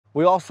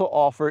We also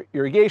offer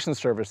irrigation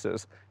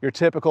services, your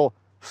typical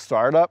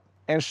startup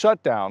and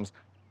shutdowns,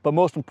 but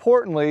most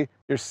importantly,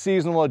 your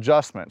seasonal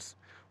adjustments,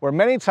 where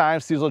many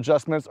times seasonal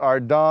adjustments are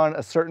done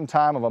a certain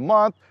time of a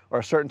month or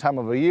a certain time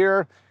of a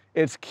year.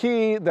 It's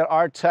key that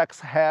our techs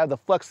have the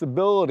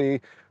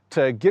flexibility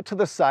to get to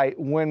the site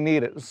when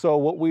needed. So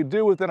what we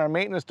do within our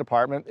maintenance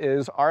department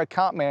is our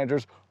account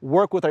managers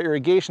work with our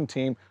irrigation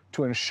team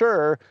to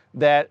ensure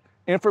that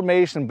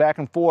information back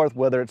and forth,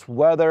 whether it's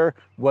weather,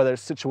 whether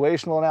it's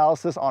situational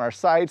analysis on our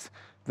sites,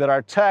 that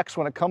our techs,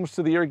 when it comes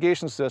to the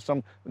irrigation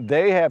system,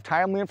 they have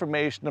timely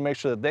information to make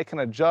sure that they can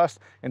adjust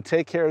and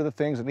take care of the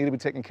things that need to be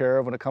taken care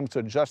of when it comes to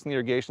adjusting the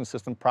irrigation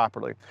system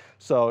properly.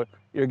 So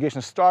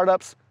irrigation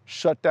startups,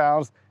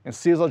 shutdowns, and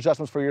seasonal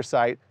adjustments for your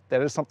site,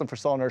 that is something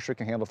Frisella Nursery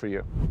can handle for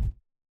you.